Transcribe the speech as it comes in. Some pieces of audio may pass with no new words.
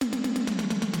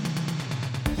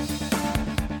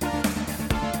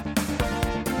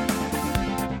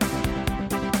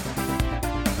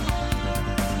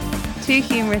Two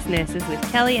Humorous Nurses with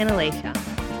Kelly and Alicia.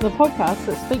 The podcast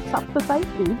that speaks up for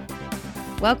safety.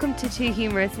 Welcome to Two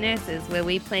Humorous Nurses, where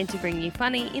we plan to bring you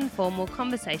funny, informal,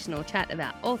 conversational chat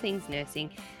about all things nursing.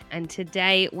 And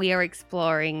today we are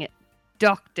exploring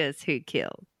doctors who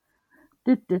kill.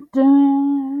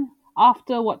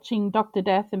 After watching Dr.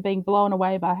 Death and being blown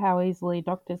away by how easily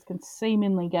doctors can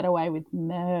seemingly get away with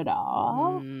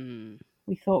murder,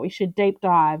 we thought we should deep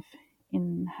dive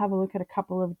and have a look at a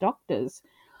couple of doctors.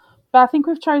 But I think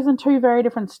we've chosen two very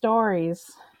different stories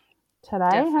today,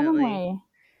 haven't we?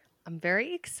 I'm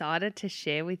very excited to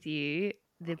share with you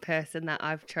the person that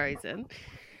I've chosen.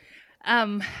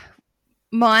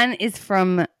 Mine is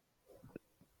from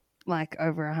like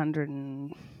over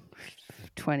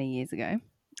 120 years ago.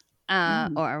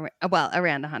 Or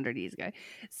around 100 years ago.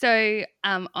 So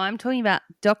I'm talking about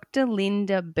Dr.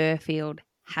 Linda Burfield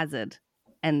Hazard.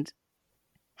 And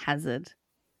Hazard.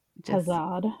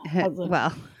 Hazard.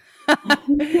 Well,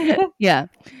 yeah.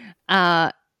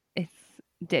 It's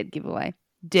dead giveaway.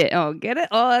 Get it?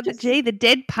 Oh, the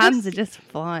dead puns are just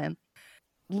flying.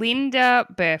 Linda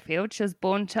Burfield, she was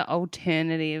born to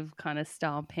alternative kind of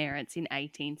style parents in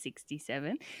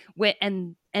 1867.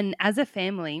 And as a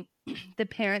family, the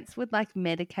parents would like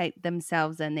medicate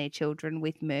themselves and their children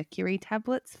with mercury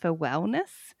tablets for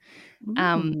wellness.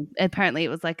 Apparently it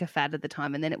was like a fad at the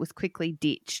time, and then it was quickly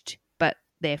ditched, but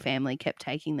their family kept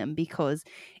taking them because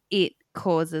it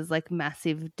causes like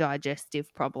massive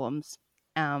digestive problems.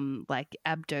 Like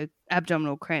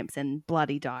abdominal cramps and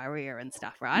bloody diarrhea and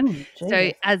stuff, right?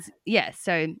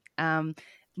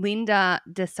 Linda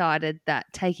decided that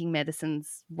taking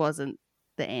medicines wasn't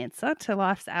the answer to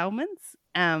life's ailments,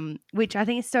 which I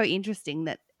think is so interesting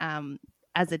that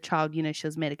as a child, she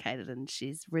was medicated and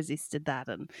she's resisted that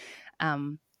and,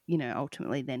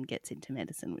 ultimately then gets into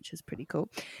medicine, which is pretty cool.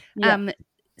 Yeah.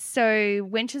 So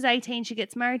when she's 18, she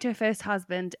gets married to her first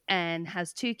husband and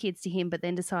has 2 kids to him, but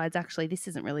then decides, actually, this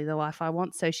isn't really the life I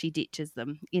want. So she ditches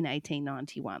them in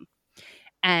 1891.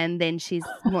 And then she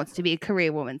wants to be a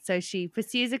career woman. So she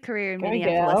pursues a career in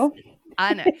Minneapolis. Girl.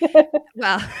 I know.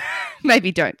 Well,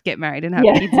 maybe don't get married and have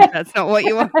kids if that's not what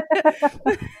you want.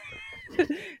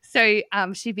 So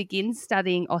she begins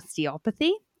studying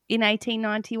osteopathy in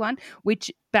 1891,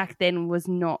 which back then was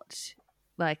not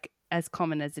like as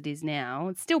common as it is now.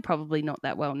 It's still probably not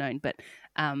that well known, but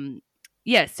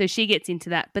so she gets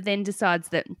into that, but then decides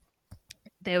that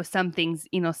there were some things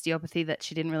in osteopathy that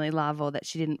she didn't really love or that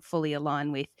she didn't fully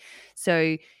align with.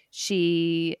 So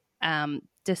she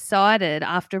decided,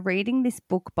 after reading this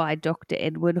book by Dr.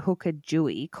 Edward Hooker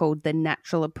Dewey called The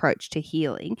Natural Approach to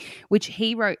Healing, which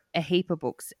he wrote a heap of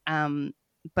books,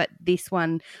 but this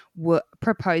one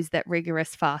proposed that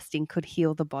rigorous fasting could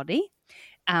heal the body.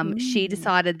 She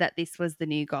decided that this was the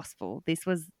new gospel. This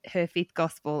was her 5th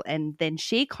gospel. And then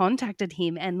she contacted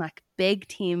him and like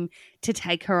begged him to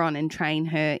take her on and train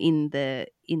her in the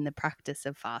practice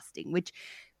of fasting, which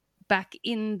back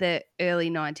in the early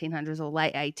 1900s or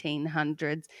late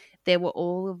 1800s, there were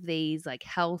all of these like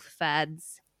health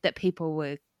fads that people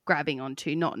were grabbing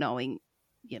onto, not knowing,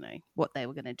 what they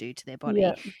were going to do to their body.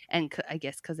 Yeah. And I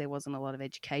guess because there wasn't a lot of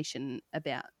education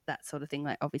about that sort of thing,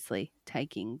 like obviously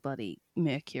taking bloody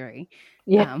mercury.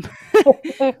 Yeah.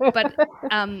 But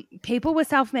people were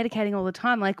self-medicating all the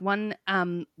time. Like one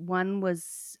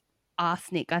was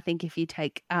arsenic. I think if you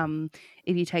take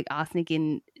arsenic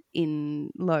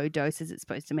in low doses, it's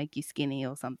supposed to make you skinny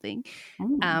or something.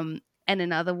 And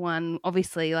another one,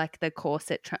 obviously, like the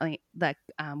corset,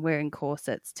 wearing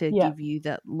corsets to give you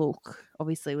that look,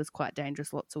 obviously was quite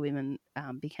dangerous. Lots of women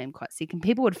became quite sick, and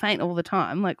people would faint all the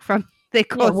time, like from their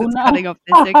corsets cutting off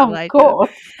their circulation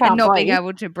and not being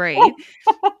able to breathe.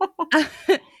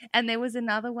 And there was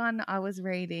another one I was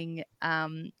reading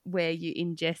where you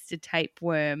ingest a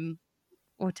tapeworm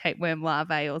or tapeworm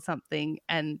larvae or something,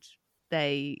 and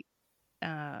they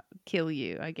kill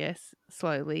you, I guess,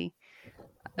 slowly.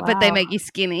 Wow. But they make you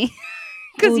skinny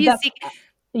because you're sick.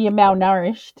 You're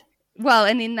malnourished. Well,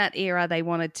 and in that era, they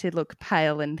wanted to look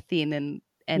pale and thin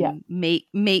and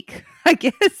meek, I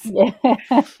guess. Yeah.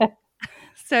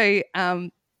 So, they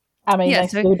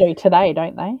still do today,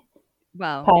 don't they?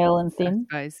 Well, pale and thin.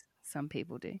 I suppose some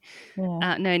people do.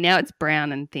 Yeah. No, now it's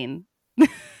brown and thin.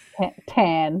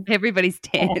 Tan. Everybody's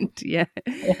tanned. Yeah.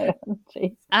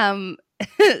 Jeez.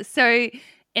 So.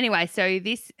 Anyway, so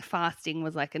this fasting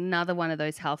was like another one of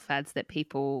those health fads that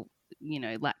people,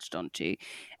 latched onto.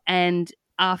 And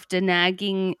after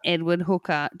nagging Edward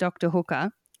Hooker, Dr.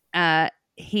 Hooker,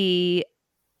 he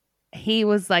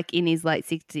was like in his late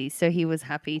 60s, so he was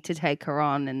happy to take her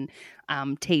on and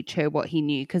teach her what he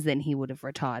knew, because then he would have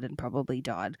retired and probably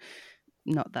died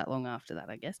not that long after that,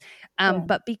 I guess. Yeah.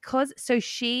 But because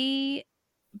she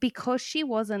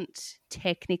wasn't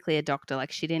technically a doctor,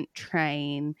 like she didn't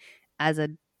train as a,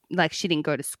 like she didn't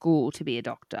go to school to be a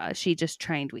doctor. She just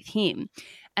trained with him.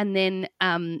 And then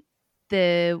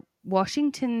the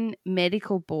Washington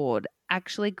Medical Board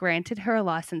actually granted her a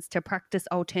license to practice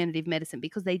alternative medicine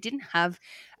because they didn't have,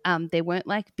 there weren't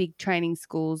like big training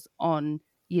schools on,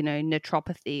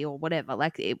 naturopathy or whatever.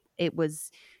 Like it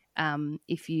was,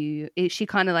 she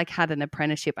kind of like had an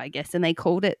apprenticeship, I guess, and they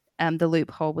called it, the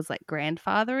loophole was like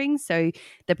grandfathering. So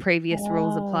the previous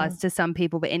rules applies to some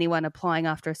people, but anyone applying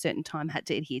after a certain time had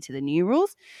to adhere to the new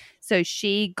rules. So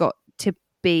she got to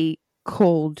be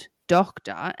called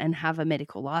doctor and have a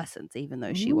medical license, even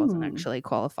though she wasn't actually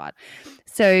qualified.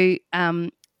 So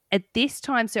at this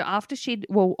time, so after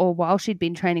while she'd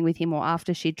been training with him, or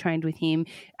after she'd trained with him,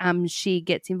 she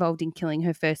gets involved in killing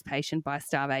her first patient by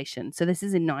starvation. So this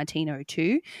is in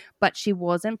 1902, but she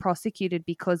wasn't prosecuted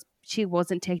because she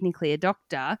wasn't technically a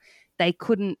doctor. They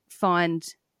couldn't find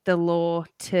the law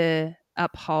to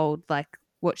uphold like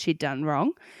what she'd done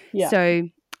wrong. Yeah. So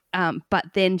but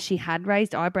then she had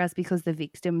raised eyebrows because the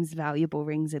victim's valuable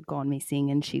rings had gone missing,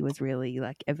 and she was really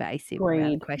like evasive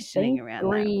around questioning around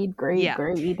that.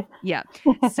 Greed. Yeah.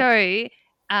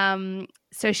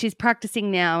 So she's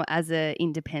practicing now as an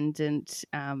independent,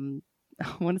 I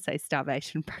want to say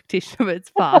starvation practitioner, but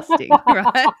it's fasting,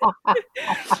 right?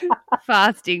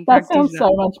 Fasting that practitioner. Sounds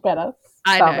so much better.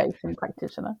 Starvation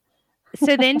practitioner.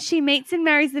 So then she meets and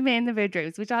marries the man of her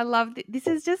dreams, which I love. This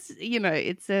is just,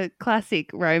 it's a classic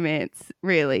romance,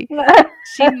 really.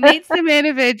 She meets the man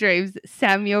of her dreams,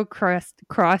 Samuel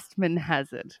Christman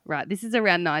Hazard, right? This is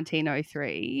around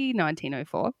 1903,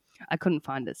 1904. I couldn't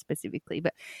find it specifically,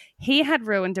 but he had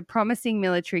ruined a promising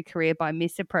military career by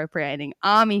misappropriating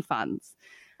army funds.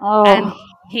 And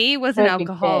he was an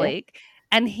alcoholic.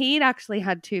 And he'd actually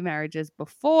had 2 marriages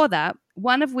before that,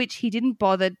 one of which he didn't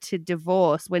bother to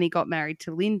divorce when he got married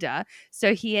to Linda.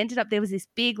 So he ended up, there was this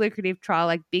big lucrative trial,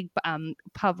 like big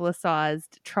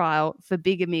publicized trial for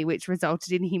bigamy, which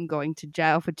resulted in him going to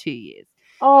jail for 2 years.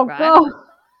 Oh, right? God.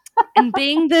 And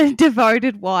being the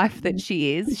devoted wife that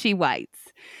she is, she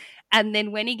waits. And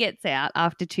then when he gets out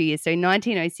after 2 years, so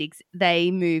 1906,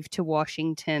 they move to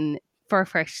Washington for a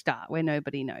fresh start where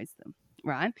nobody knows them.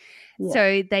 Right. Yeah.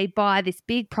 So they buy this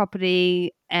big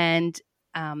property, and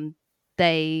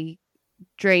they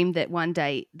dream that one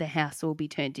day the house will be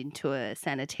turned into a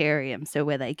sanitarium. So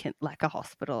where they can, like a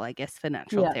hospital, I guess, for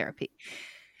natural therapy.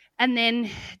 And then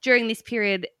during this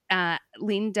period,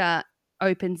 Linda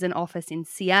opens an office in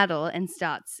Seattle and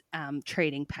starts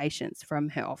treating patients from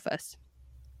her office.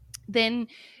 Then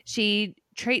she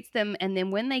treats them. And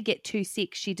then when they get too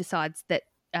sick, she decides that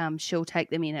she'll take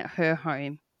them in at her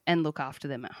home and look after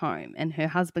them at home. And her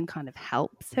husband kind of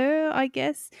helps her, I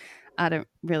guess. I don't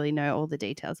really know all the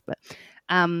details, but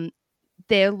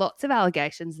there are lots of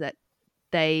allegations that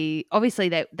they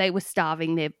were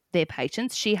starving their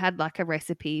patients. She had like a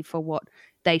recipe for what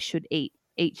they should eat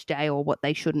each day or what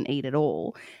they shouldn't eat at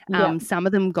all. Some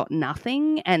of them got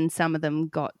nothing, and some of them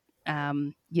got,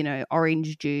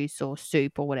 orange juice or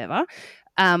soup or whatever.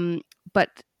 But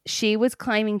she was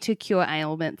claiming to cure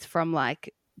ailments from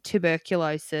like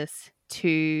tuberculosis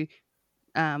to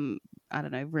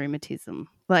rheumatism,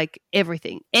 like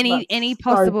everything, any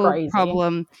possible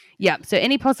problem. Yeah, so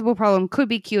any possible problem could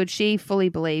be cured. She fully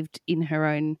believed in her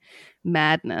own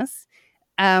madness.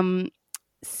 So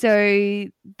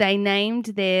they named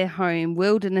their home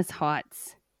Wilderness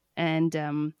Heights,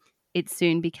 and it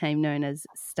soon became known as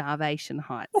Starvation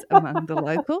Heights among the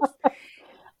locals.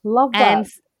 Love that.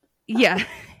 And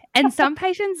and some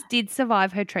patients did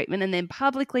survive her treatment and then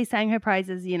publicly sang her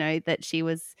praises, that she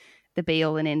was the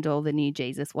be-all and end-all, the new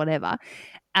Jesus, whatever.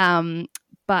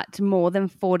 But more than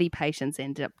 40 patients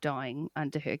ended up dying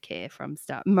under her care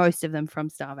most of them from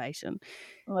starvation.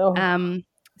 Oh.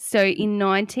 So in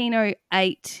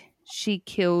 1908, she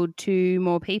killed 2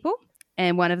 more people,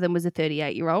 and one of them was a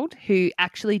 38-year-old who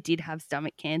actually did have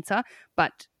stomach cancer,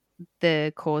 but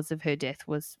the cause of her death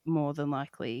was more than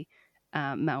likely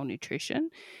malnutrition.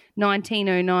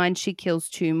 1909, she kills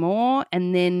 2 more,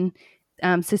 and then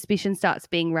suspicion starts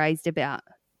being raised about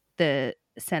the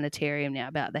sanitarium now,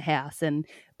 about the house,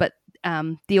 but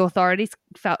the authorities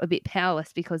felt a bit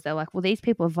powerless because they're like, well, these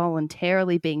people are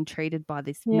voluntarily being treated by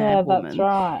this mad woman. That's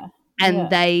right. And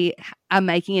they are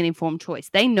making an informed choice.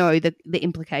 They know the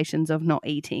implications of not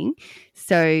eating.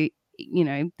 So,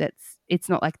 it's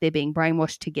not like they're being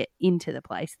brainwashed to get into the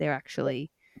place. They're actually...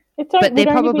 But they're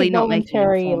probably not making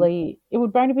it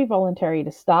would only be voluntary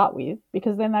to start with,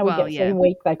 because then they would get so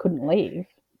weak they couldn't leave.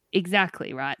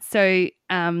 Exactly right. So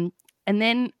and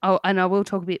then, and I will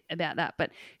talk a bit about that,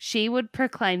 but she would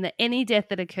proclaim that any death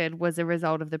that occurred was a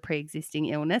result of the pre-existing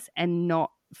illness and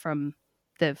not from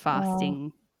the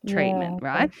fasting treatment,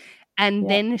 right? Okay. And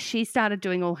then she started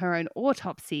doing all her own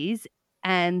autopsies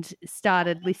and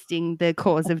started listing the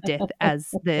cause of death as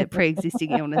the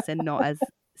pre-existing illness and not as.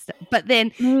 But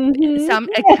then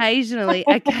occasionally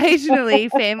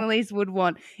families would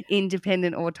want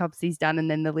independent autopsies done,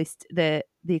 and then the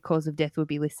cause of death would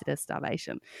be listed as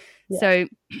starvation. Yeah. So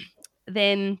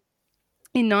then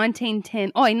in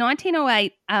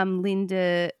 1908,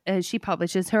 Linda, she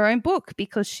publishes her own book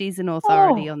because she's an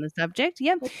authority on the subject.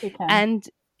 Yeah. And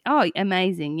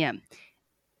amazing. Yeah.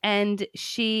 And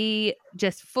she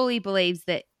just fully believes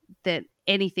that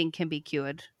anything can be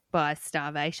cured by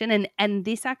starvation. And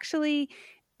this actually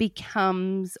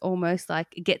becomes almost like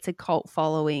it gets a cult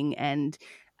following. And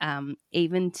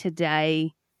even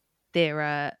today, there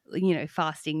are,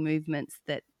 fasting movements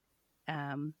that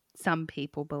some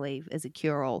people believe as a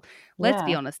cure-all. Let's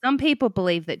be honest. Some people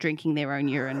believe that drinking their own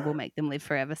urine will make them live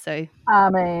forever. So, I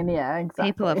mean, yeah,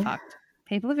 exactly. People are fucked.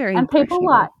 People are very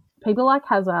impressionable. People like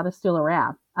Hazard are still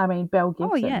around. I mean, Belle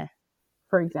Gibson,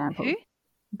 for example. Who?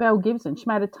 Belle Gibson. She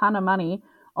made a ton of money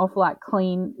off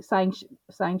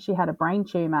saying she had a brain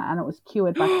tumor and it was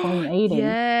cured by clean eating.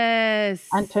 Yes.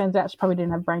 And it turns out she probably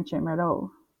didn't have a brain tumor at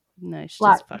all. No, she's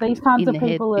just fucking these kinds of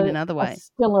people in another way. Are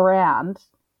still around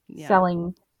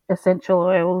selling essential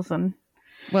oils and.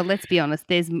 Well, let's be honest.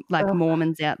 There's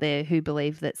Mormons out there who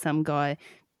believe that some guy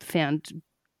found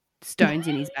stones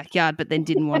in his backyard, but then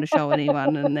didn't want to show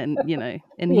anyone, and then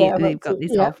they've got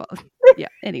this whole file. Yeah.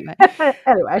 Anyway.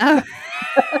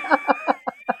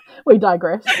 We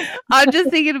digress. I'm just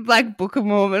thinking of Book of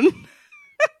Mormon.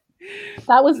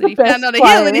 That was the best. Found on a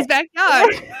hill in his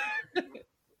backyard.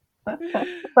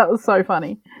 That was so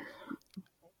funny.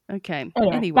 Okay.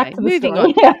 Anyway, moving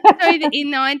on. So in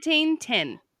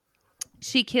 1910.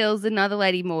 She kills another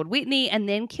lady, Maud Whitney, and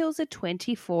then kills a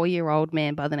 24-year-old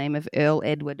man by the name of Earl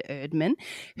Edward Erdman,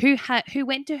 who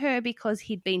went to her because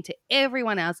he'd been to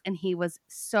everyone else and he was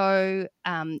so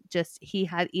he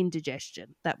had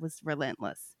indigestion that was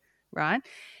relentless, right?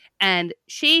 And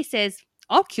she says,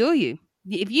 I'll cure you.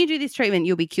 If you do this treatment,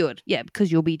 you'll be cured. Yeah,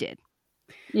 because you'll be dead.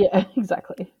 Yeah,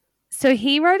 exactly. So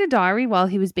he wrote a diary while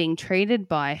he was being treated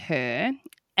by her.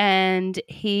 And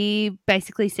he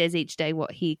basically says each day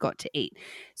what he got to eat.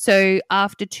 So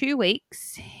after 2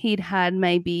 weeks, he'd had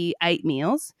maybe 8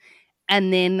 meals.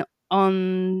 And then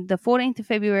on the 14th of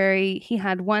February, he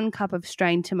had 1 cup of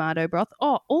strained tomato broth.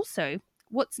 Oh, also,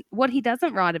 what he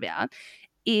doesn't write about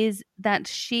is that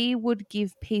she would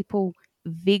give people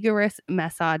vigorous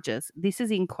massages. This is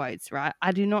in quotes, right?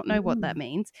 I do not know what that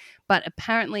means. But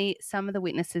apparently some of the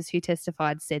witnesses who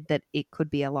testified said that it could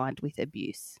be aligned with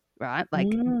abuse. Right?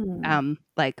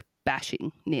 Like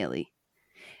bashing nearly.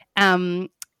 And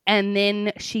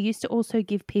then she used to also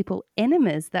give people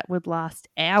enemas that would last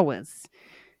hours,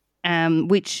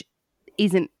 which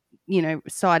isn't,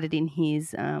 cited in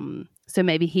his, so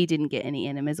maybe he didn't get any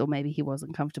enemas or maybe he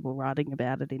wasn't comfortable writing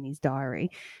about it in his diary.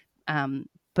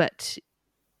 But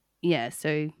yeah,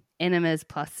 so enemas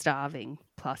plus starving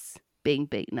plus being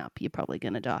beaten up, you're probably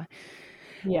going to die.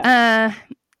 Yeah.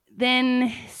 Then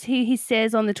he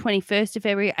says on the 21st of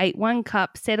February, ate 1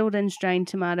 cup settled and strained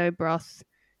tomato broth,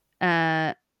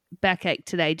 backache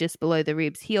today just below the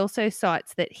ribs. He also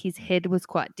cites that his head was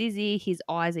quite dizzy, his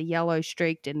eyes are yellow,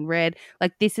 streaked and red.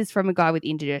 Like this is from a guy with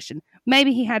indigestion.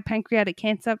 Maybe he had pancreatic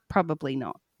cancer, probably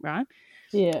not, right?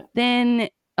 Yeah. Then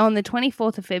on the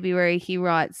 24th of February, he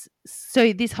writes,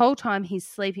 so this whole time he's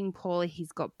sleeping poorly,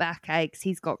 he's got backaches,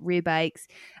 he's got rib aches,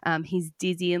 he's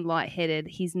dizzy and lightheaded,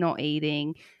 he's not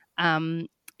eating.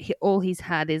 All he's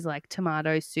had is like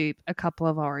tomato soup, a couple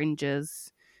of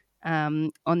oranges.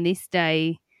 On this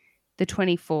day, the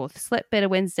 24th, slept better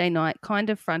Wednesday night,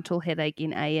 kind of frontal headache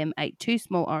in AM, ate 2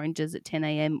 small oranges at 10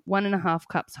 a.m., 1.5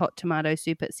 cups hot tomato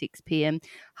soup at 6 p.m.,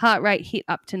 heart rate hit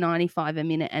up to 95 a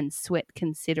minute and sweat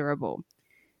considerable.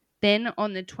 Then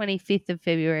on the 25th of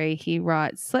February, he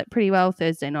writes, slept pretty well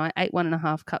Thursday night, ate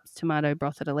 1.5 cups tomato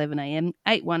broth at 11 a.m.,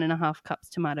 ate 1.5 cups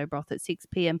tomato broth at 6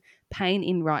 p.m., pain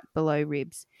in right below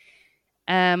ribs.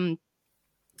 Then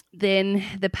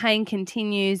the pain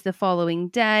continues the following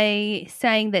day,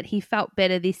 saying that he felt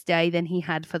better this day than he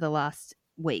had for the last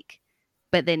week.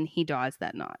 But then he dies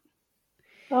that night.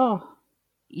 Oh.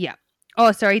 Yeah.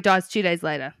 Oh, sorry, he dies 2 days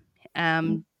later.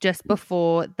 Just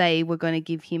before they were going to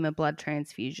give him a blood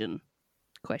transfusion, ?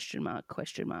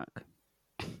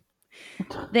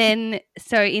 Then,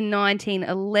 so in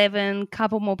 1911, a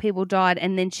couple more people died,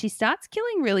 and then she starts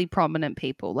killing really prominent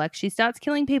people. Like she starts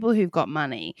killing people who've got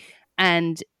money,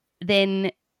 and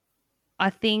then I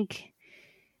think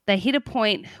they hit a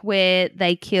point where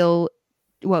they kill.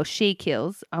 Well, she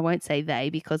kills. I won't say they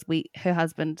because her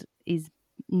husband is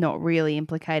not really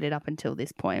implicated up until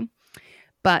this point,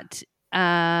 but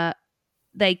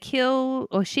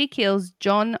she kills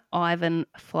John Ivan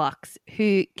Flux,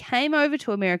 who came over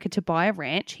to America to buy a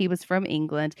ranch. He was from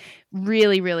England,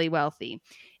 really, really wealthy.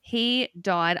 He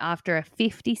died after a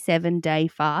 57-day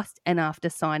fast and after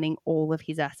signing all of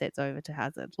his assets over to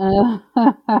Hazard.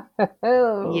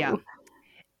 Yeah.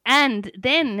 And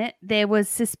then there was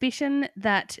suspicion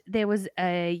that there was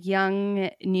a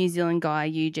young New Zealand guy,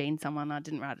 Eugene, someone, I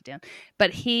didn't write it down, but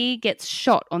he gets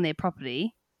shot on their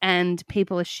property and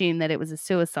people assume that it was a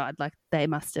suicide, like they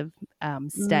must have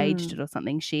staged it or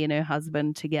something, she and her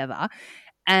husband together.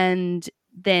 And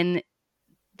then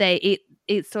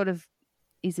it sort of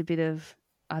is a bit of,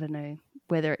 I don't know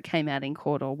whether it came out in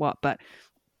court or what, but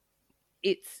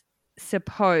it's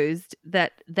supposed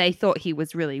that they thought he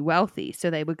was really wealthy, so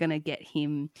they were going to get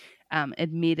him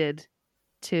admitted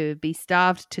to be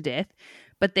starved to death.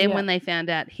 But then when they found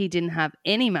out he didn't have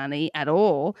any money at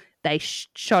all, they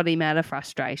shot him out of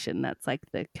frustration. That's like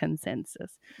the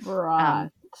consensus. Right.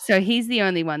 So he's the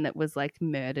only one that was like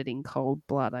murdered in cold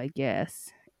blood, I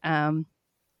guess. Then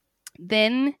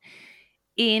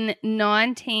in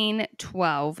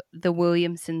 1912, the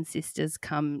Williamson sisters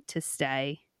come to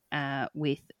stay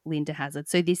with Linda Hazard.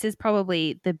 So this is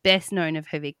probably the best known of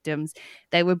her victims.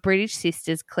 They were British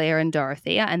sisters, Claire and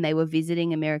Dorothea, and they were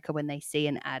visiting America when they see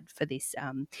an ad for this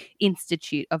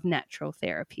Institute of Natural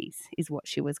Therapies, is what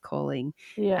she was calling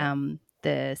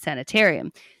the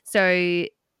sanitarium. So,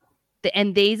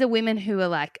 and these are women who are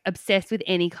like obsessed with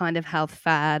any kind of health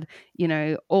fad, you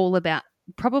know, all about,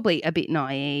 probably a bit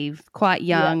naive, quite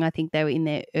young. I think they were in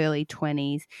their early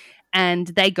 20s. And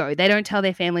they don't tell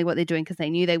their family what they're doing because they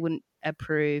knew they wouldn't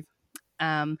approve.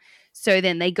 So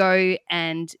then they go,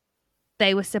 and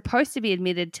they were supposed to be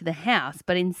admitted to the house,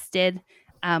 but instead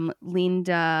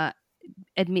Linda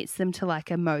admits them to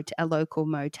like a local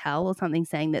motel or something,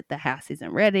 saying that the house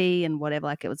isn't ready and whatever,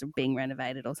 like it was being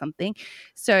renovated or something.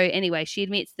 So anyway, she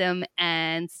admits them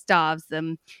and starves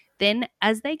them. Then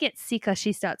as they get sicker,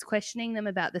 she starts questioning them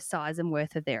about the size and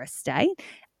worth of their estate.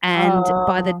 And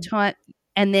by the time...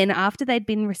 And then after they'd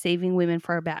been receiving women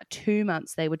for about 2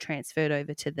 months, they were transferred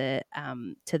over to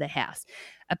the house.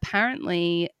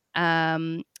 Apparently,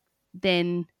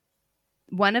 then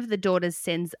one of the daughters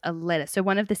sends a letter. So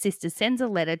one of the sisters sends a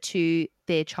letter to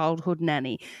their childhood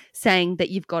nanny saying that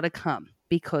you've got to come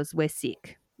because we're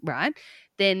sick, right?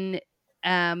 Then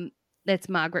that's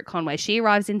Margaret Conway. She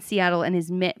arrives in Seattle and is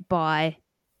met by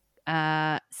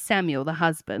Samuel, the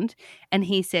husband, and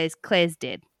he says Claire's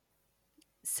dead.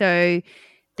 So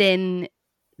then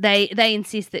they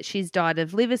insist that she's died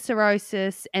of liver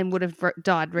cirrhosis and would have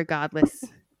died regardless,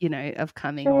 you know, of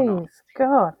coming or not.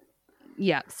 God.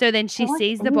 Yeah. So then she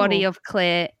sees the body of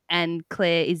Claire, and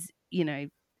Claire is, you know,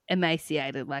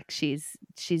 emaciated, like she's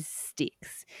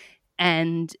sticks.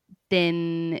 And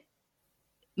then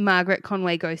Margaret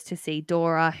Conway goes to see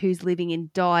Dora, who's living in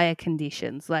dire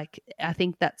conditions. Like, I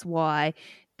think that's why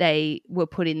they were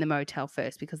put in the motel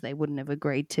first, because they wouldn't have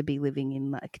agreed to be living in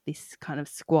like this kind of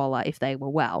squalor if they were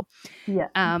well.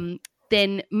 Yeah.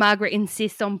 Then Margaret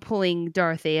insists on pulling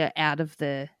Dorothea out of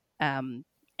the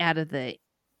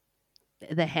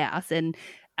house, and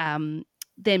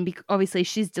then obviously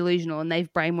she's delusional and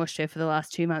they've brainwashed her for the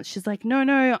last 2 months. She's like,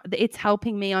 no, it's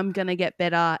helping me. I'm going to get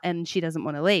better. And she doesn't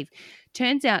want to leave.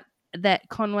 Turns out that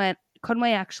Conway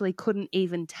actually couldn't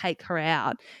even take her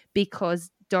out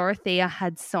because Dorothea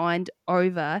had signed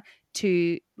over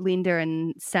to Linda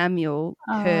and Samuel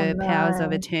her powers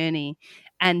of attorney,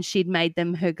 and she'd made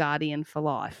them her guardian for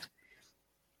life.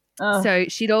 So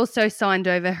she'd also signed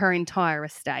over her entire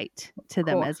estate to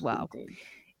them as well.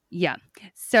 Yeah.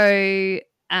 So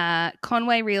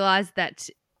Conway realized that,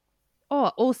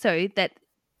 also that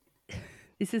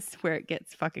this is where it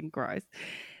gets fucking gross.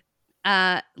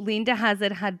 Linda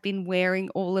Hazard had been wearing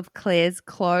all of Claire's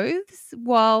clothes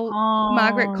while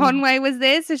Margaret Conway was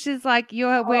there. So she's like,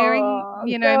 you're wearing,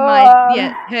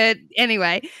 her.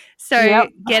 Anyway, so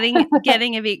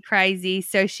getting a bit crazy.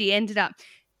 So she ended up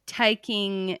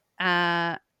taking,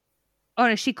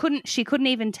 she couldn't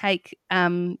even take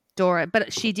Dora,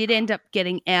 but she did end up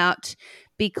getting out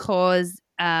because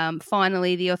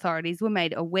finally the authorities were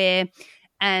made aware,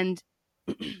 and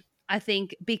I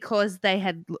think because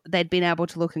they'd been able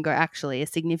to look and go, actually, a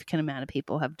significant amount of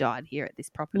people have died here at this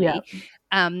property. Yeah.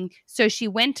 So she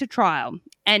went to trial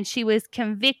and she was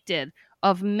convicted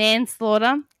of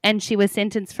manslaughter, and she was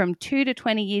sentenced from 2 to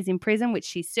 20 years in prison, which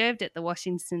she served at the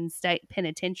Washington State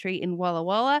Penitentiary in Walla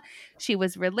Walla. She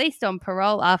was released on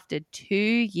parole after 2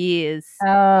 years.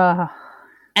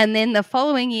 And then the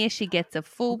following year, she gets a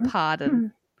full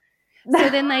pardon. So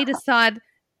then they decide,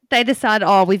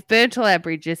 oh, we've burnt all our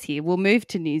bridges here. We'll move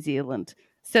to New Zealand.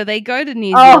 So they go to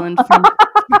New Zealand from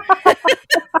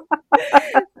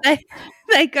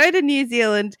they go to New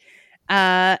Zealand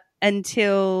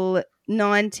until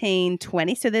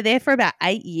 1920. So they're there for about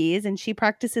 8 years, and she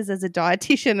practices as a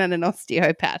dietitian and an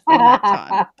osteopath in that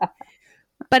time.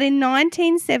 But in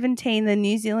 1917, the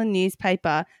New Zealand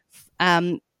newspaper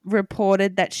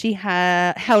reported that she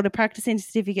held a practicing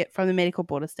certificate from the Medical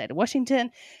Board of State of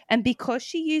Washington, and because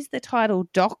she used the title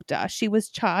doctor, she was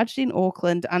charged in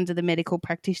Auckland under the Medical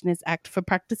Practitioners Act for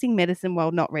practicing medicine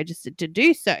while not registered to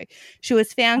do so. She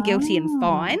was found guilty and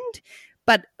fined,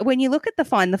 but when you look at the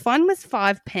fine was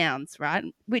 £5, right,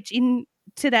 which in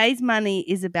today's money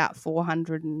is about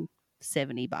 $470.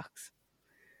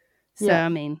 So I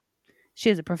mean,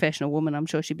 she's a professional woman. I'm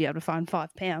sure she'd be able to find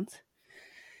 £5.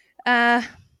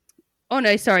 Oh,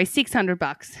 no, sorry,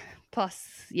 $600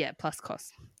 plus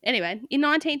costs. Anyway, in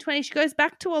 1920, she goes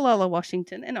back to Walla,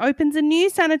 Washington and opens a new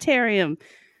sanitarium.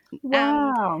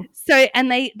 Wow. And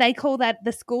they call that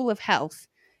the School of Health.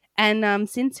 And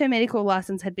since her medical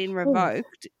license had been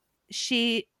revoked,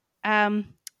 she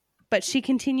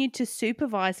continued to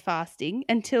supervise fasting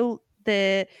until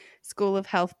the School of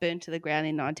Health burned to the ground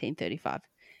in 1935.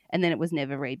 And then it was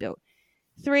never rebuilt.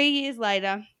 3 years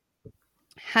later,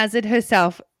 Hazard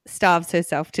herself starves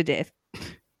herself to death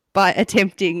by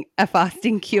attempting a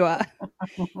fasting cure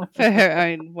for her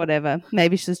own whatever.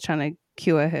 Maybe she's trying to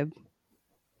cure her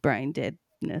brain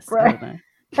deadness. I don't know.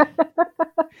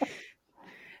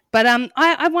 But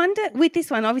I wonder with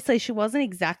this one, obviously she wasn't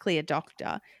exactly a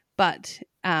doctor, but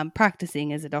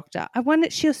practicing as a doctor. I wonder,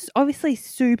 she was obviously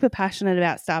super passionate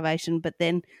about starvation, but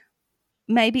then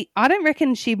maybe, I don't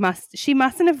reckon she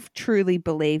mustn't have truly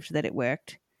believed that it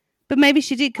worked. But maybe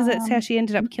she did, because that's how she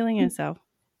ended up killing herself.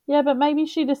 Yeah, but maybe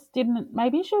she just didn't.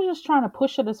 Maybe she was just trying to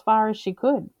push it as far as she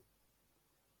could.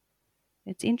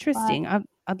 It's interesting.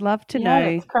 I'd love to know.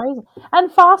 It's crazy. And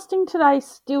fasting today is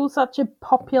still such a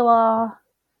popular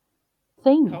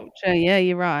thing. Culture, yeah,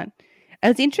 you're right. It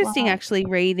was interesting actually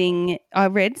reading. I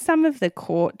read some of the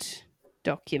court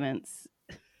documents,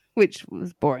 which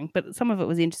was boring, but some of it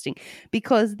was interesting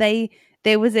because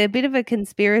there was a bit of a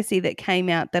conspiracy that came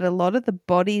out that a lot of the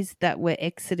bodies that were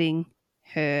exiting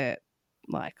her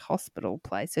like hospital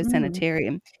place, her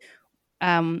sanitarium,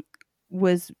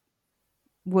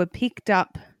 were picked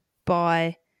up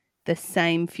by the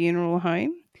same funeral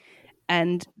home,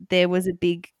 and there was a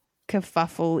big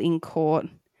kerfuffle in court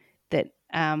that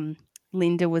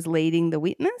Linda was leading the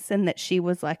witness and that she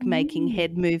was like making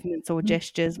head movements or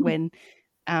gestures when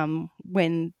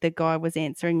the guy was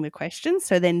answering the questions.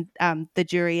 So then the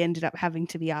jury ended up having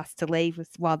to be asked to leave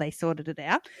while they sorted it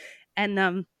out.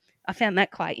 And I found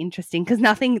that quite interesting because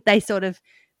they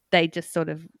just sort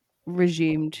of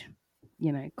resumed,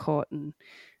 court and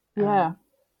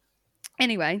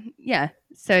anyway, yeah.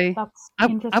 So that's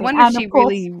I wonder if she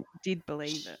really did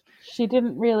believe it. She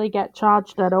didn't really get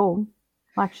charged at all.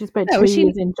 Like she spent 2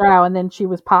 years in jail and then she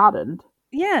was pardoned.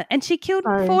 Yeah, and she killed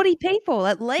 40 people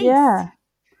at least. Yeah.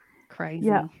 Crazy.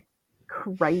 Yeah.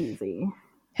 Crazy.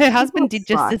 Her husband did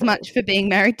just as much for being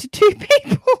married to 2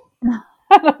 people.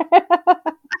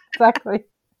 Exactly.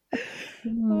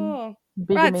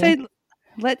 Right, so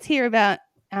let's hear about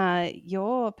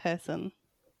your person.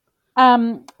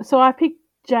 So I picked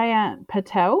Jayant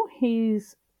Patel.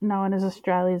 He's known as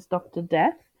Australia's Dr.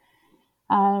 Death.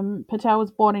 Patel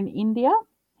was born in India.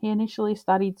 He initially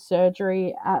studied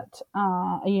surgery at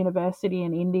a university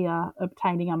in India,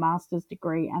 obtaining a master's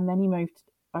degree, and then he moved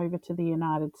over to the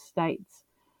United States,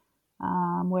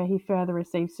 where he further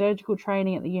received surgical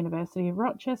training at the University of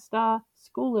Rochester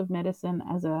School of Medicine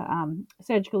as a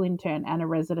surgical intern and a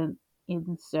resident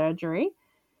in surgery.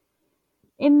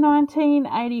 In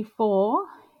 1984,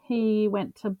 he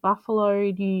went to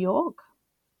Buffalo, New York,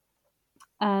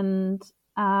 and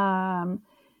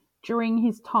during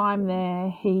his time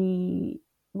there, he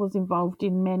was involved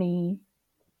in many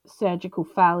surgical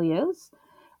failures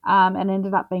and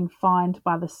ended up being fined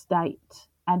by the state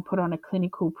and put on a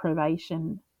clinical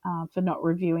probation for not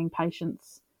reviewing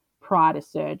patients prior to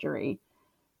surgery.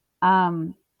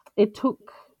 It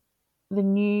took the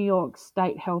New York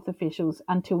state health officials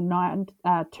until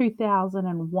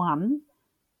 2001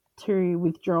 to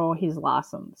withdraw his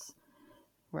license.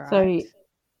 Right. So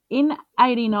in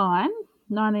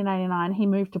 1989, he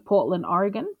moved to Portland,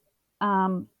 Oregon,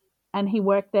 and he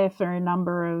worked there for a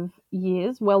number of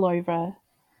years, well over,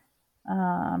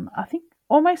 I think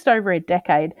almost over a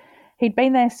decade. He'd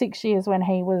been there 6 years when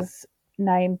he was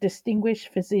named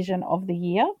Distinguished Physician of the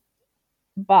Year,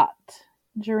 but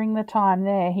during the time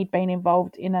there, he'd been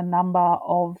involved in a number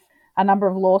of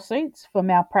lawsuits for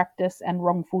malpractice and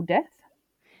wrongful death.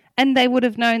 And they would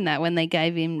have known that when they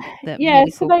gave him the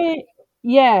medical. So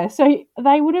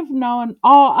they would have known.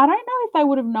 Oh, I don't know if they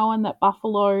would have known that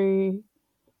Buffalo,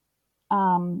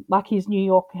 like his New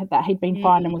York, that he'd been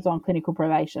fined and was on clinical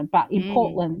probation. But in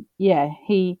Portland,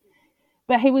 he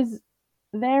was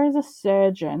there as a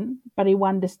surgeon, but he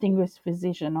won Distinguished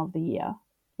Physician of the Year,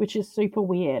 which is super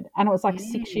weird. And it was like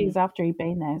 6 years after he'd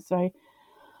been there. So,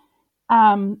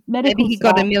 maybe he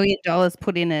got $1 million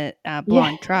put in a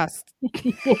blind trust.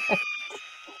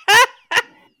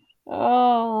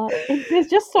 There's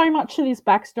just so much to this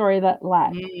backstory that,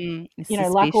 like,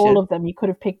 like all of them, you could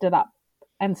have picked it up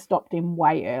and stopped him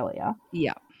way earlier.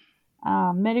 Yeah.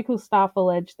 Medical staff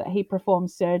alleged that he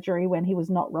performed surgery when he was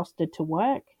not rostered to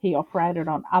work. He operated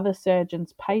on other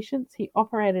surgeons' patients. He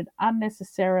operated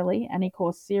unnecessarily, and he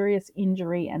caused serious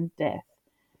injury and death.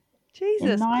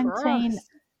 Jesus Christ.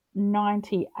 In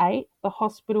 1998, the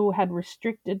hospital had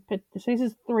restricted. This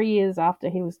is 3 years after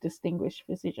he was Distinguished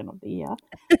Physician of the Year.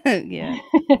 Yeah.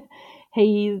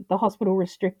 The hospital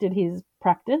restricted his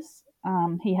practice.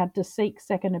 He had to seek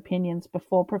second opinions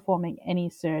before performing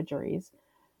any surgeries.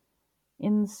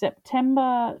 In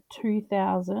September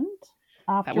 2000,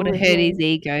 that would have hurt his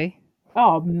ego.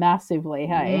 Oh, massively,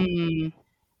 hey.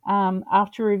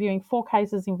 After reviewing 4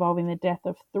 cases involving the death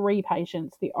of 3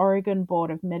 patients, the Oregon Board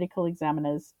of Medical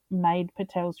Examiners made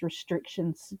Patel's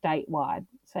restrictions statewide.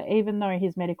 So even though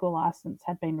his medical license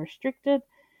had been restricted,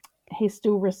 he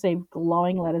still received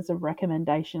glowing letters of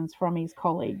recommendations from his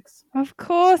colleagues. Of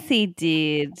course he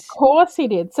did.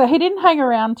 So he didn't hang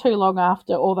around too long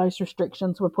after all those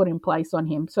restrictions were put in place on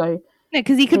him. So no,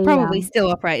 because he could probably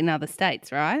still operate in other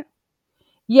states, right?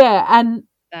 Yeah, and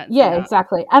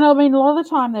exactly. And I mean, a lot of the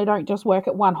time they don't just work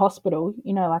at one hospital.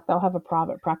 Like they'll have a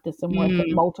private practice and work at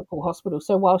multiple hospitals.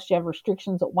 So whilst you have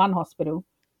restrictions at one hospital,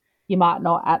 you might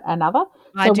not at another.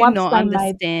 I do not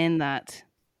understand that.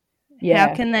 Yeah.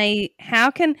 How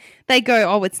can they go,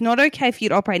 oh, it's not okay if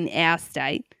you'd operate in our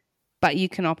state, but you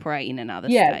can operate in another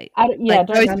state?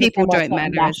 Those people don't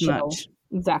matter as much.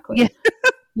 Exactly.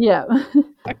 Yeah.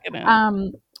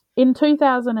 In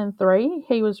 2003,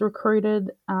 he was recruited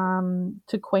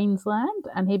to Queensland,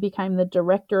 and he became the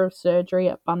Director of Surgery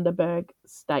at Bundaberg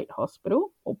State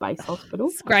Hospital, or Base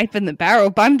Hospital. Scraping the barrel,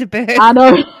 Bundaberg. I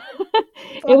know.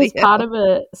 It was part of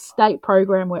a state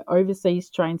program where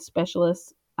overseas trained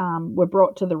specialists were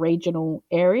brought to the regional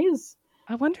areas.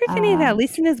 I wonder if any of our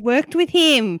listeners worked with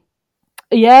him.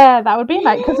 Yeah, that would be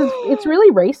mate, because it's really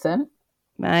recent.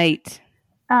 Mate.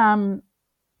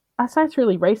 I say it's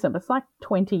really recent. It's like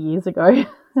 20 years ago.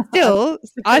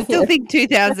 I still think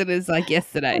 2000 is like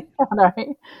yesterday. I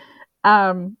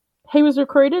know. He was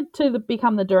recruited to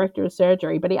become the Director of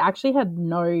Surgery, but he actually had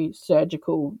no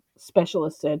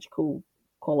specialist surgical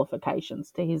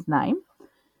qualifications to his name.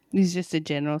 He's just a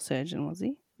general surgeon, was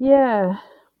he? Yeah.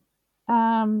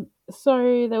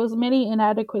 So there was many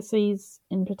inadequacies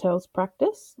in Patel's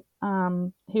practice.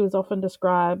 He was often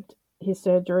described his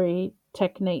surgery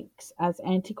techniques as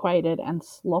antiquated and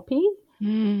sloppy.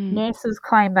 Nurses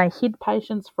claim they hid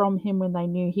patients from him when they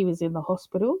knew he was in the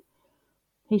hospital.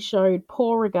 He showed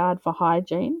poor regard for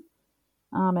hygiene,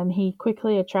 and he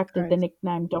quickly attracted the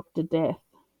nickname Dr. Death.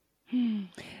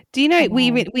 Do you know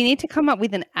we need to come up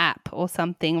with an app or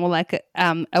something, or like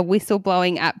a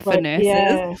whistleblowing app for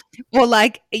nurses, or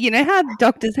like how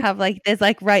doctors have like there's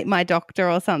like Rate My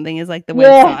Doctor or something is like the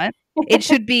website. It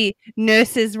should be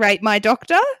Nurses Rate My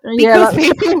Doctor, because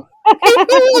people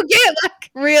will get like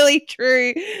really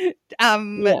true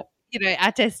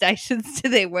attestations to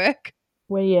their work.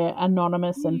 Where you're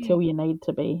anonymous until you need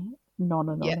to be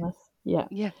non-anonymous.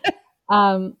 Yeah.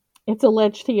 It's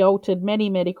alleged he altered many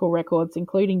medical records,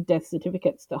 including death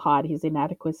certificates, to hide his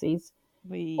inadequacies.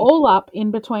 All up,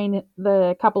 in between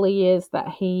the couple of years that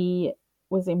he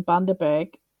was in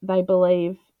Bundaberg, they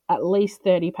believe at least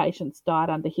 30 patients died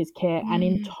under his care, and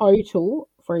in total,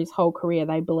 for his whole career,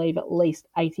 they believe at least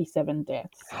 87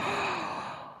 deaths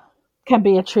can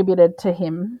be attributed to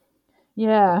him.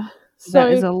 Yeah. So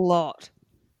that is a lot.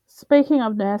 Speaking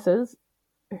of nurses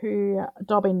who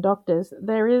dob in doctors,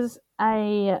 there is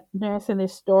a nurse in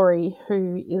this story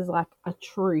who is like a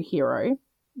true hero.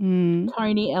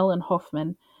 Toni Ellen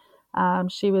Hoffman.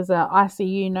 She was an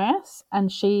ICU nurse, and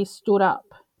she stood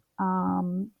up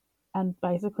and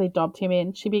basically dobbed him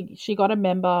in. She got a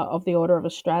member of the Order of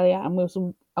Australia and was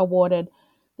awarded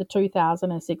the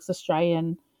 2006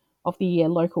 Australian of the Year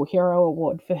Local Hero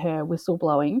Award for her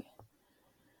whistleblowing.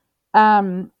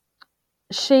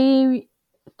 She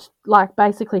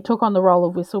basically took on the role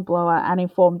of whistleblower and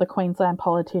informed the Queensland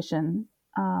politician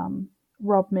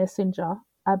Rob Messenger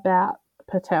about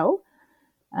Patel,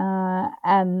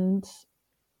 and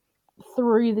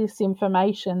through this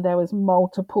information there was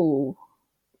multiple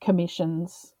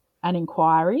commissions and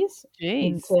inquiries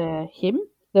into him.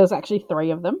 There was actually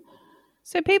 3 of them.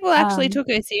 So people actually took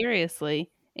her seriously,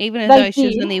 even though she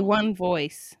was only one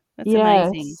voice. That's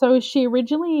amazing. So she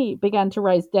originally began to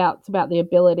raise doubts about the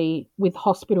ability with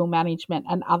hospital management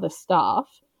and other staff,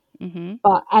 and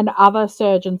other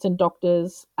surgeons and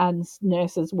doctors and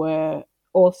nurses were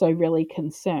also really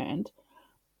concerned.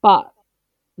 But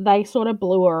they sort of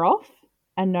blew her off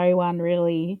and no one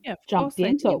really jumped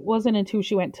in. So it wasn't until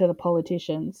she went to the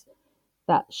politicians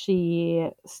that she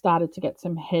started to get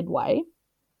some headway.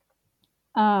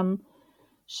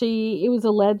 It was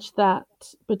alleged that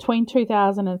between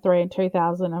 2003 and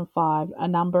 2005, a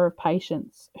number of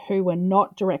patients who were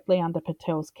not directly under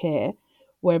Patel's care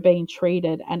were being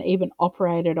treated and even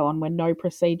operated on when no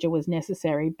procedure was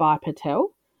necessary by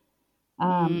Patel.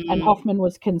 And Hoffman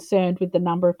was concerned with the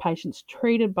number of patients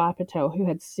treated by Patel who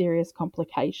had serious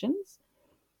complications.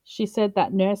 She said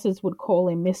that nurses would call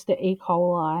him Mr. E.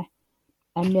 coli,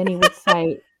 and many would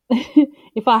say,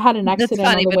 if I had an accident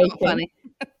on the weekend...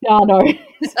 No, no.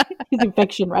 His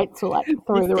infection rates were like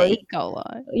through the roof. E.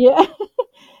 coli. Yeah.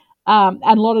 And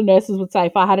a lot of nurses would say,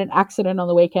 if I had an accident on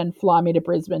the weekend, fly me to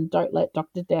Brisbane. Don't let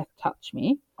Dr. Death touch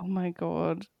me. Oh, my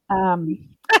God.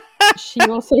 She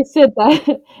also said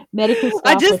that medical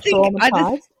staff were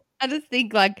traumatized. I just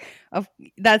think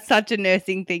that's such a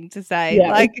nursing thing to say.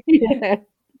 Yeah.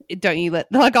 Don't you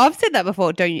I've said that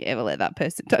before. Don't you ever let that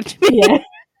person touch me? Yeah.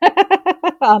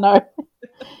 I know.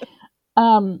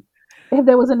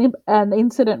 There was an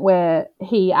incident where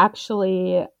he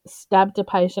actually stabbed a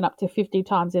patient up to 50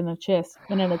 times in the chest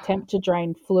in an attempt to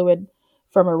drain fluid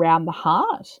from around the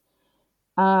heart.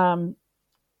 Oh,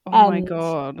 my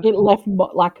God. It left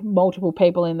multiple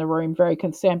people in the room very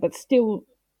concerned, but still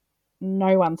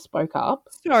no one spoke up.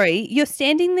 Sorry, you're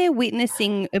standing there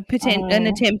witnessing an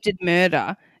attempted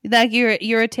murder.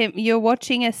 You're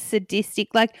watching a sadistic,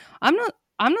 I'm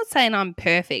not saying I'm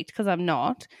perfect because I'm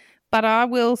not, but I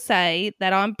will say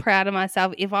that I'm proud of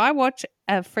myself. If I watch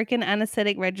a freaking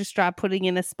anaesthetic registrar putting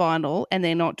in a spinal and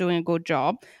they're not doing a good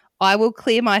job, I will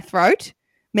clear my throat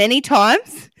many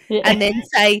times and then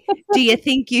say, do you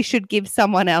think you should give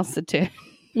someone else a turn?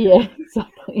 Yeah,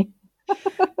 exactly.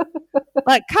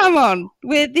 Come on.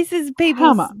 This is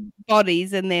people's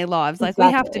bodies and their lives. Exactly.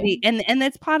 We have to be, and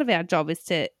that's part of our job is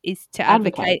to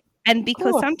advocate. And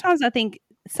because sometimes I think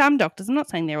some doctors, I'm not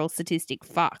saying they're all statistic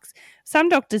fucks, some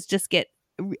doctors just get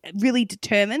really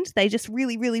determined. They just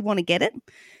really, really want to get it.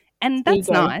 And that's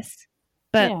nice.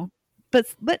 But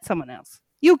let someone else.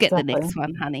 You'll get the next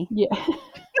one, honey. Yeah.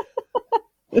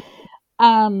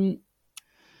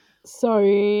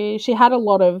 So she had a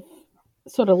lot of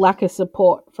sort of lack of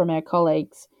support from her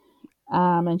colleagues.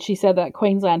 And she said that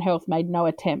Queensland Health made no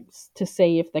attempts to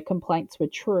see if the complaints were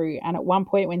true. And at one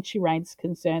point when she raised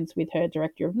concerns with her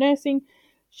director of nursing,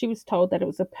 she was told that it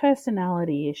was a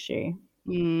personality issue,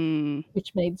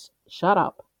 which means shut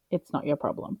up. It's not your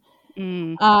problem.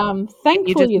 Thankfully,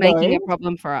 you're just making a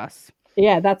problem for us.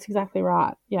 Yeah, that's exactly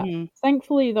right. Yeah.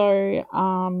 Thankfully, though,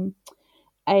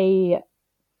 a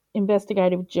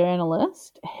investigative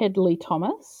journalist, Hedley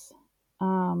Thomas,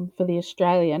 for The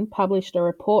Australian, published a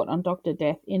report on Dr.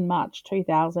 Death in March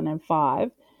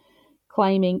 2005,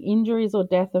 claiming injuries or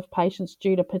death of patients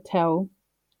due to Patel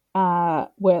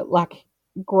were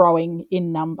growing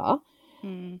in number.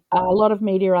 A lot of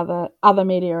media, other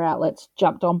media outlets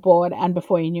jumped on board, and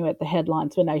before you knew it, the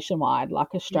headlines were nationwide,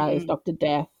 like Australia's Dr.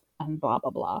 Death and blah, blah,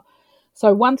 blah.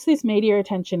 So once this media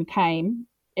attention came,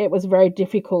 it was very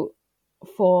difficult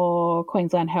for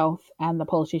Queensland Health and the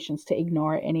politicians to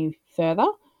ignore it any further.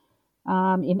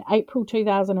 In April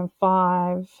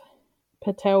 2005,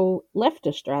 Patel left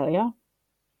Australia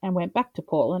and went back to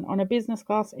Portland on a business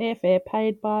class airfare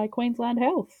paid by Queensland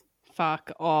Health.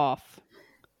 Fuck off.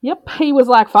 Yep, he was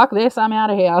like, fuck this, I'm out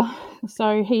of here. So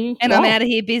I'm out of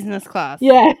here business class.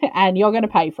 Yeah, and you're going to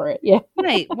pay for it, yeah.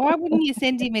 Mate, why wouldn't you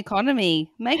send him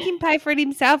economy? Make him pay for it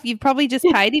himself. You've probably just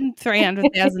paid him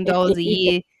 $300,000 a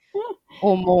year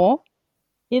or more.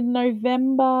 In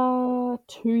November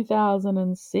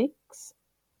 2006,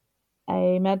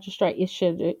 a magistrate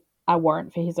issued a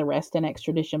warrant for his arrest and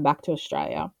extradition back to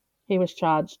Australia. He was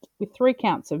charged with 3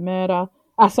 counts of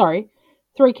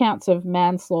 3 counts of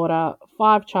manslaughter,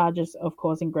 5 charges of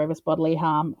causing grievous bodily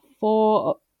harm,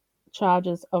 4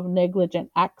 charges of negligent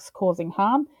acts causing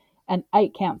harm and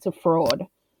 8 counts of fraud.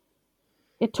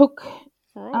 It took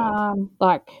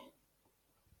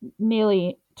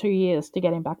nearly 2 years to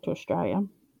get him back to Australia.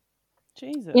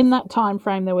 Jesus. In that time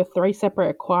frame, there were 3 separate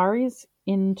inquiries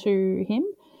into him.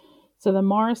 So the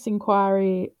Morris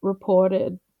inquiry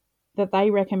reported that they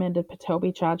recommended Patel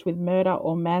be charged with murder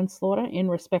or manslaughter in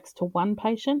respects to one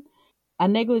patient, a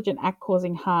negligent act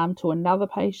causing harm to another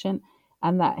patient,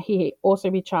 and that he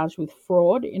also be charged with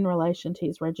fraud in relation to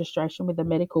his registration with the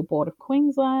Medical Board of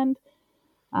Queensland.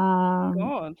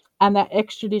 God. And that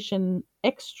extradition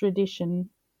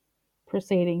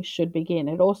proceedings should begin.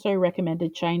 It also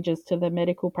recommended changes to the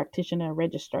Medical Practitioner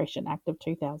Registration Act of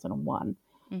 2001.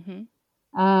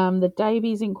 Mm-hmm. The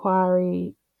Davies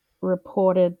inquiry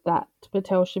reported that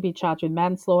Patel should be charged with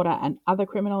manslaughter and other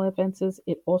criminal offences.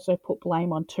 It also put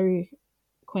blame on 2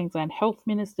 Queensland health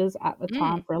ministers at the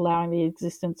time for allowing the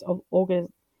existence of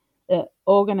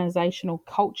organisational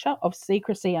culture of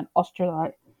secrecy and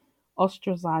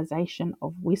ostracisation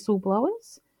of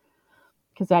whistleblowers,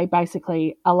 because they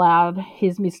basically allowed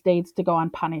his misdeeds to go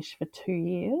unpunished for 2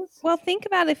 years. Well, think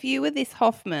about if you were this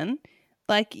Hoffman,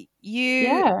 like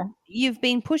you've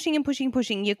been pushing and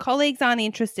pushing. Your colleagues aren't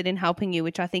interested in helping you,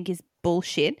 which I think is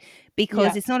bullshit,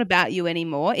 because it's not about you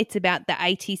anymore. It's about the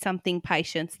 80-something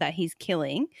patients that he's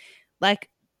killing. Like,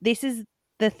 this is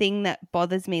the thing that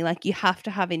bothers me. Like, you have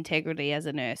to have integrity as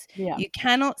a nurse. Yeah. You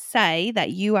cannot say that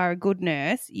you are a good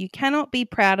nurse. You cannot be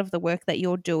proud of the work that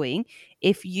you're doing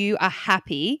if you are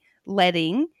happy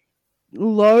letting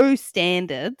low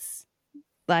standards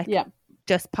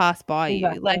just pass by you.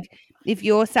 Like, if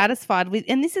you're satisfied with,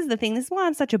 and this is the thing, this is why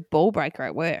I'm such a ball breaker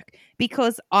at work,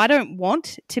 because I don't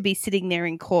want to be sitting there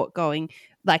in court going,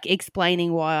 like,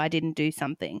 explaining why I didn't do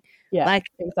something. Yeah, like,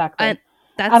 exactly. And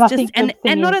that's just, and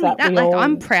not only that, like,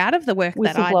 I'm proud of the work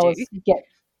that I do.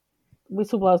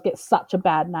 Whistleblowers get such a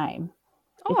bad name.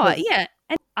 Oh, yeah.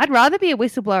 And I'd rather be a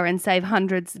whistleblower and save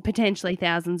hundreds, potentially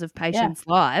thousands of patients'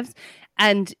 lives,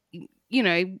 and, you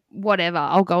know, whatever.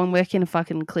 I'll go and work in a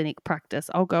fucking clinic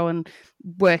practice. I'll go and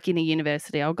work in a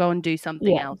university. I'll go and do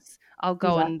something else. I'll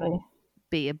go and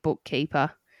be a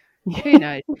bookkeeper. Who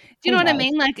knows? Do you know what I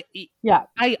mean? Like,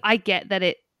 I get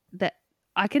that that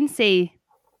I can see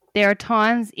there are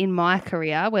times in my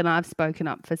career when I've spoken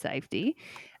up for safety,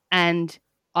 and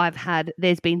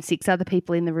there's been 6 other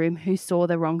people in the room who saw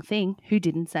the wrong thing, who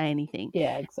didn't say anything.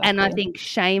 Yeah, exactly. And I think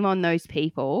shame on those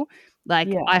people. Like,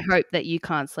 I hope that you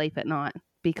can't sleep at night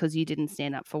because you didn't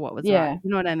stand up for what was right.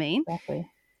 You know what I mean? Exactly.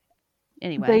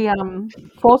 Anyway. The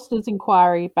Forster's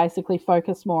inquiry basically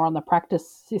focused more on the practice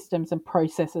systems and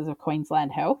processes of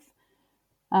Queensland Health.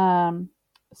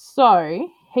 So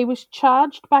he was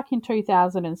charged back in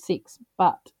 2006,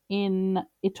 but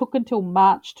it took until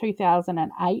March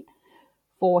 2008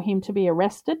 for him to be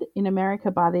arrested in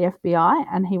America by the FBI,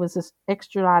 and he was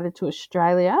extradited to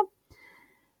Australia.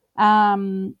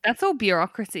 That's all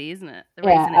bureaucracy, isn't it? The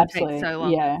reason it takes so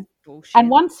long. Yeah. Bullshit. And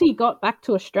once he got back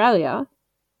to Australia,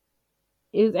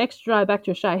 he was extradited back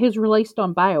to Australia. He was released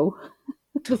on bail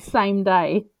the same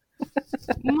day.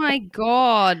 Oh my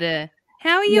God.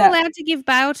 How are you allowed to give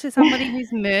bail to somebody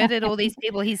who's murdered all these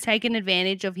people? He's taken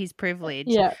advantage of his privilege.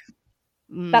 Yeah.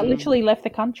 That literally left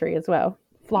the country as well.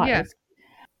 Flight.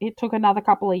 It took another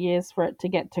couple of years for it to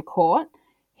get to court.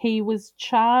 He was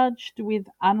charged with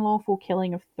unlawful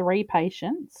killing of 3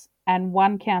 patients and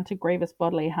 1 count of grievous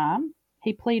bodily harm.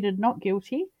 He pleaded not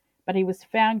guilty, but he was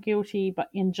found guilty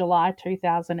in July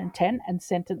 2010 and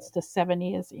sentenced to 7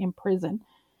 years in prison.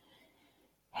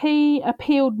 He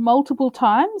appealed multiple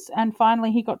times, and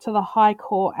finally he got to the High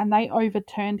Court, and they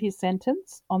overturned his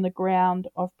sentence on the ground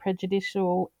of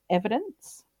prejudicial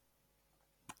evidence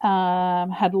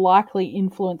had likely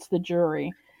influenced the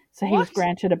jury. So he was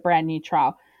granted a brand new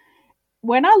trial.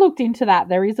 When I looked into that,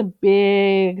 there is a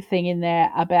big thing in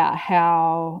there about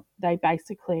how they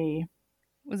basically...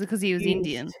 Was it because he was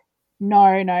Indian?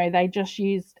 No, they just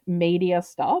used media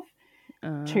stuff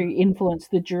to influence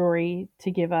the jury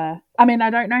to give a... I mean, I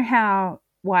don't know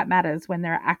why it matters when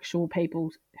there are actual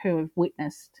people who have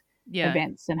witnessed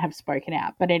events and have spoken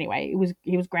out. But anyway,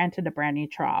 he was granted a brand new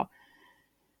trial.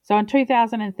 So in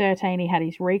 2013, he had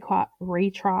his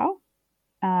retrial,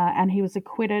 and he was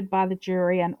acquitted by the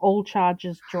jury, and all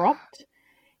charges dropped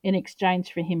in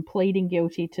exchange for him pleading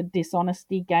guilty to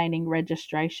dishonesty, gaining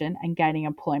registration, and gaining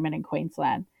employment in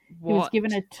Queensland. He was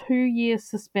given a 2-year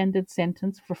suspended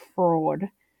sentence for fraud.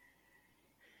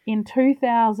 In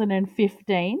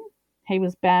 2015, he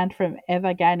was banned from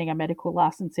ever gaining a medical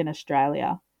license in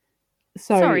Australia.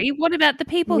 Sorry, what about the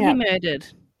people he murdered?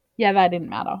 Yeah, they didn't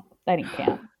matter. They didn't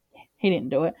count. He didn't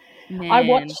do it. Man. I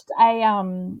watched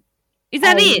Is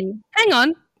that it? Hang on.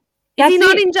 Is That's he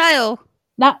not it. in jail?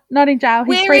 Not in jail.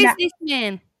 He's Where free is now. this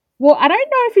man? Well, I don't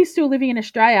know if he's still living in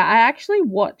Australia. I actually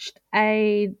watched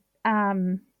a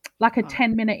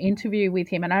 10-minute interview with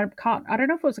him, and I don't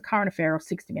know if it was a Current Affair or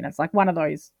 60 Minutes, like one of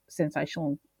those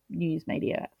sensational news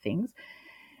media things.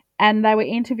 And they were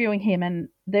interviewing him, and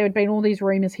there had been all these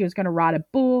rumors he was going to write a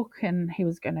book, and he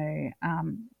was going to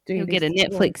He'll get a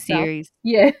Netflix series.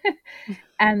 Yeah,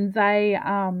 and they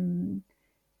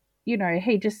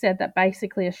he just said that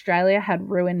basically Australia had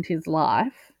ruined his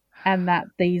life, and that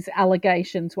these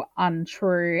allegations were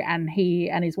untrue, and he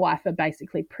and his wife are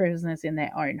basically prisoners in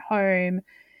their own home,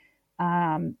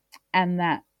 and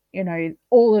that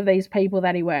all of these people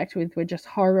that he worked with were just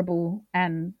horrible,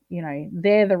 and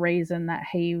they're the reason that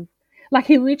he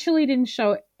literally didn't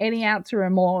show any ounce of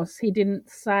remorse. He didn't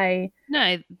say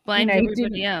no, blames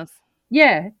everybody else.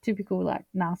 Yeah, typical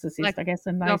narcissist, I guess,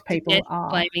 and those Dr. people Death are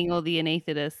blaming all the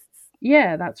anaesthetists.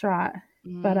 Yeah, that's right.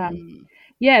 But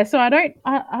yeah, so I don't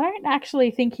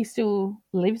actually think he still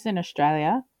lives in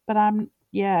Australia, but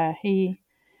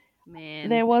Man,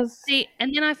 there was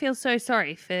and then I feel so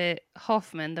sorry for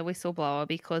Hoffman, the whistleblower,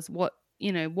 because what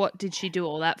did she do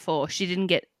all that for? She didn't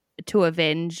get to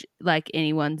avenge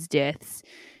anyone's deaths.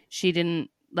 She didn't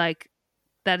that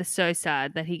is so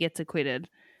sad that he gets acquitted.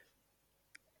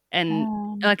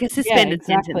 And a suspended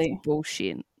sentence is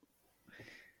bullshit.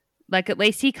 At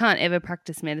least he can't ever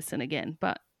practice medicine again.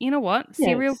 But you know what?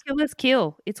 Serial killers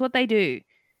kill. It's what they do.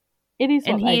 It is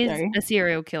what they do. And he is a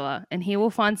serial killer, and he will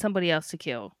find somebody else to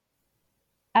kill.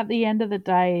 At the end of the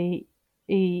day,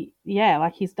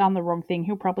 he's done the wrong thing.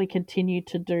 He'll probably continue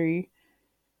to do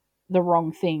the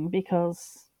wrong thing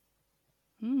because...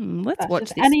 let's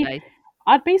watch this space.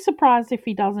 I'd be surprised if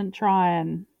he doesn't try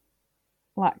and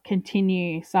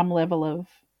continue some level of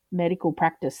medical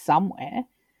practice somewhere.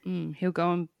 He'll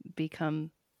go and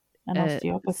become an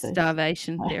osteopathist,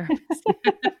 starvation therapist.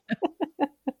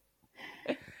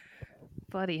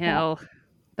 Bloody hell,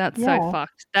 that's so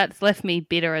fucked. That's left me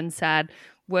bitter and sad.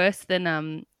 Worse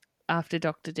than after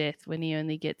Dr. Death, when he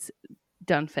only gets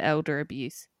done for elder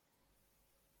abuse.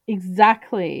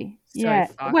 Exactly. So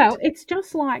fucked. Well, it's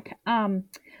just like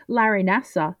Larry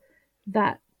Nassar,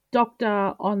 that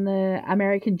doctor on the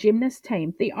American gymnast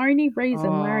team. The only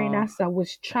reason Larry Nassar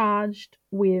was charged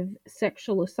with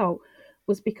sexual assault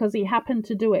was because he happened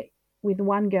to do it with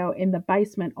one girl in the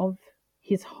basement of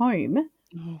his home.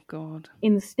 Oh, God.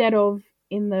 Instead of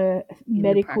in the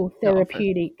medical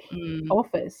therapeutic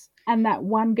office. And that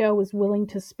one girl was willing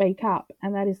to speak up.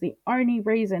 And that is the only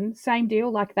reason, same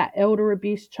deal, like that elder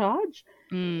abuse charge,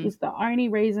 is the only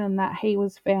reason that he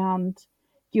was found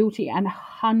guilty. And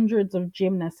hundreds of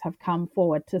gymnasts have come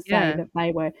forward to say that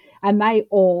they were, and they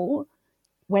all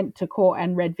went to court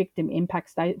and read victim impact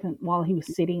statement while he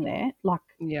was sitting there.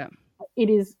 It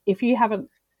is, if you haven't,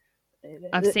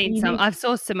 I've seen some. I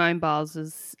saw Simone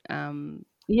Biles's.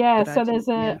 So there's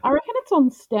I reckon it's on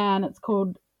Stan. It's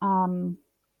called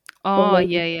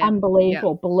Unbelieved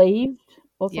or Believed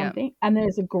or something. And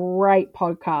there's a great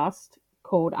podcast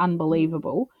called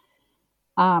Unbelievable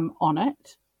on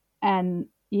it. And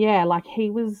he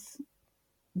was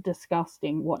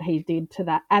disgusting what he did to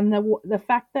that. And the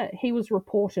fact that he was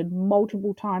reported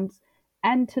multiple times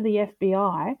and to the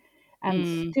FBI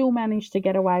and still managed to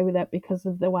get away with it because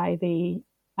of the way the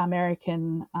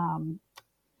American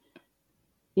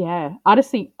I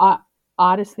just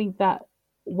think that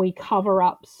we cover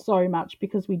up so much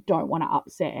because we don't want to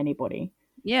upset anybody.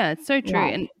 Yeah, it's so true.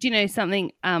 And do you know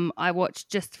something I watched,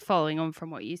 just following on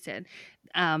from what you said,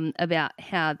 about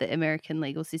how the American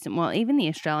legal system, well, even the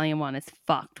Australian one, is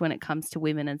fucked when it comes to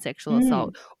women and sexual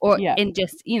assault. And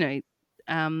just,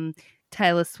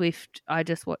 Taylor Swift, I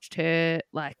just watched her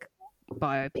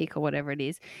biopic or whatever it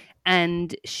is,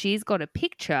 and she's got a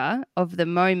picture of the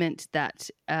moment that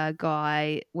a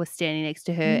guy was standing next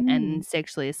to her and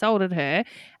sexually assaulted her,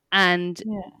 and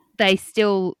they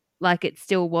still it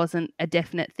still wasn't a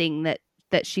definite thing that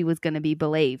she was going to be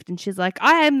believed. And she's like,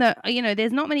 I am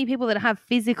there's not many people that have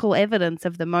physical evidence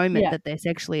of the moment that they're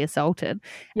sexually assaulted,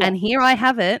 and here I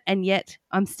have it, and yet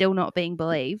I'm still not being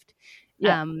believed.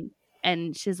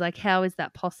 And she's like, how is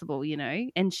that possible?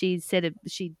 And she said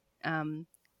she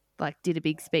did a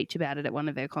big speech about it at one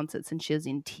of her concerts, and she was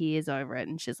in tears over it.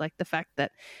 And she's like, the fact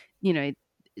that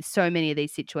so many of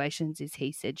these situations is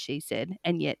he said, she said,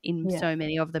 and yet in so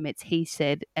many of them it's he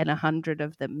said, and 100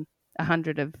 of the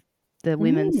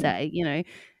women say,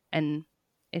 and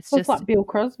it's just like Bill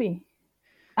Crosby.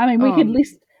 I mean, we could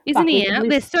list, isn't he out?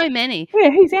 There's so many. Yeah,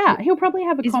 he's out. He'll probably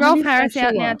have a. Is Rolf Harris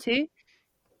out now too?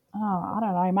 Oh, I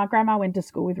don't know. My grandma went to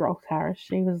school with Rolf Harris.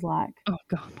 She was like, oh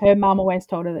God, her mum always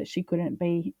told her that she couldn't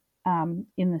be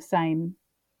in the same.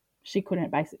 She couldn't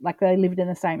basically, like, they lived in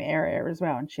the same area as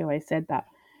well, and she always said that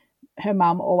her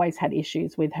mum always had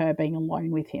issues with her being alone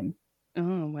with him.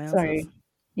 Oh, wow. So,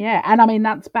 yeah, and I mean,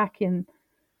 that's back in,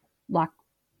 like,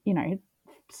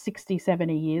 60,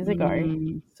 70 years ago.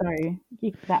 So,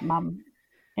 that mum.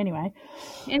 Anyway,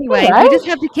 we just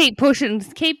have to keep pushing,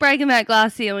 keep breaking that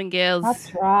glass ceiling, girls.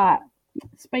 That's right.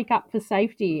 Speak up for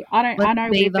safety. I know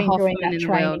we've been doing that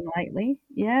training lately.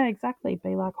 Yeah, exactly.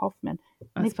 Be like Hoffman.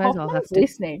 And if Hoffman's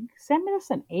listening, send us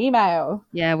an email.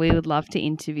 Yeah, we would love to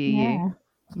interview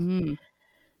you.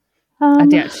 I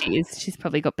doubt she is. She's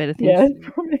probably got better things. Yeah,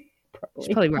 probably. She's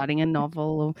probably writing a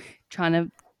novel or trying to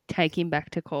take him back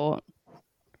to court.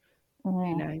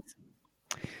 Who knows?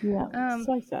 Yeah,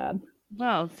 so sad.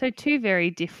 Well, so two very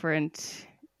different.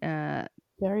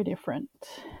 Very different.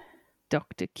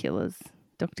 Doctor killers.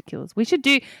 We should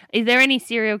do. Is there any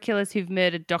serial killers who've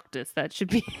murdered doctors? That should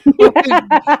be.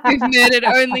 who've murdered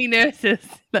only nurses.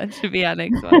 That should be our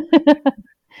next one.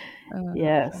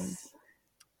 Yes.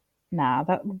 Nah,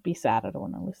 that would be sad. I don't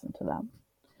want to listen to that.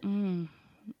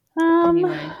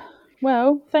 Anyway.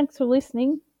 Well, thanks for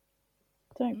listening.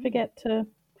 Don't forget to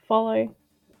follow,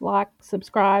 like,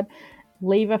 subscribe,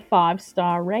 leave a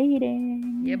 5-star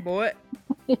rating. Yeah, boy.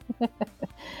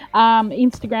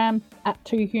 Instagram at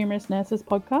 2 Humorous Nurses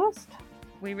Podcast.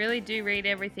 We really do read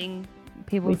everything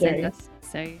people send us.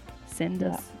 So send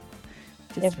us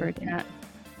just everything. For a chat.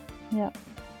 Yep.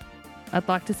 I'd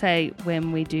like to say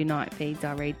when we do night feeds,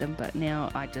 I read them, but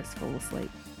now I just fall asleep.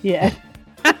 Yeah.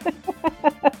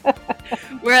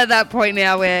 We're at that point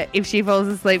now where if she falls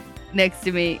asleep next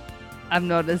to me, I'm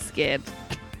not as scared.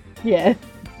 Yeah.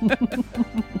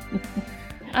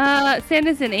 Send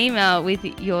us an email with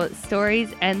your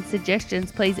stories and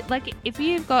suggestions, please. Like, if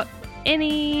you've got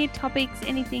any topics,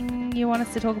 anything you want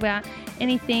us to talk about,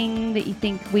 anything that you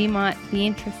think we might be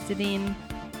interested in,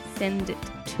 send it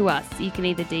to us. You can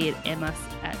either DM us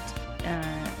at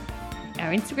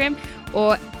our Instagram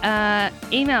or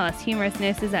email us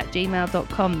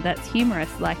humorousnurses@gmail.com. That's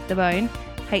humorous like the bone,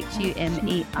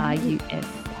 HUMERUS.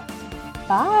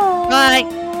 Bye.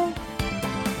 Bye.